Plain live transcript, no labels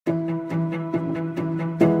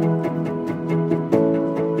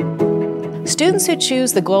Students who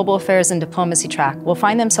choose the Global Affairs and Diplomacy track will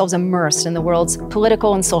find themselves immersed in the world's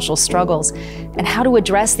political and social struggles and how to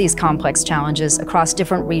address these complex challenges across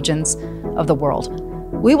different regions of the world.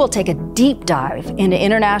 We will take a deep dive into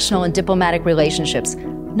international and diplomatic relationships,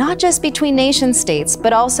 not just between nation states,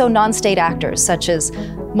 but also non-state actors such as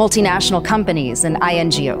multinational companies and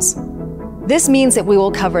INGOs. This means that we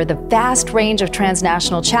will cover the vast range of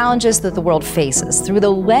transnational challenges that the world faces through the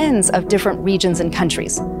lens of different regions and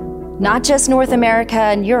countries. Not just North America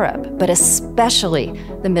and Europe, but especially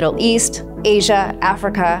the Middle East, Asia,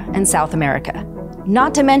 Africa, and South America.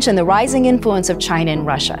 Not to mention the rising influence of China and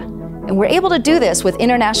Russia. And we're able to do this with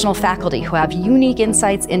international faculty who have unique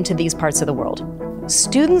insights into these parts of the world.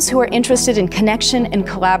 Students who are interested in connection and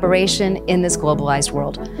collaboration in this globalized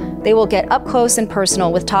world. They will get up close and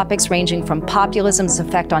personal with topics ranging from populism's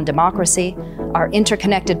effect on democracy, our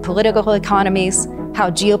interconnected political economies, how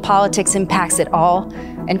geopolitics impacts it all,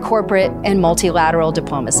 and corporate and multilateral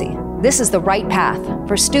diplomacy. This is the right path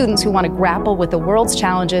for students who want to grapple with the world's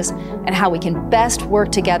challenges and how we can best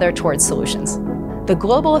work together towards solutions. The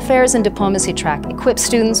Global Affairs and Diplomacy track equips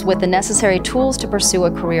students with the necessary tools to pursue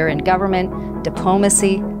a career in government,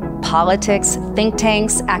 diplomacy, politics, think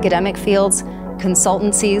tanks, academic fields,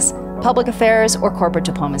 consultancies, public affairs, or corporate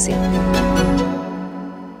diplomacy.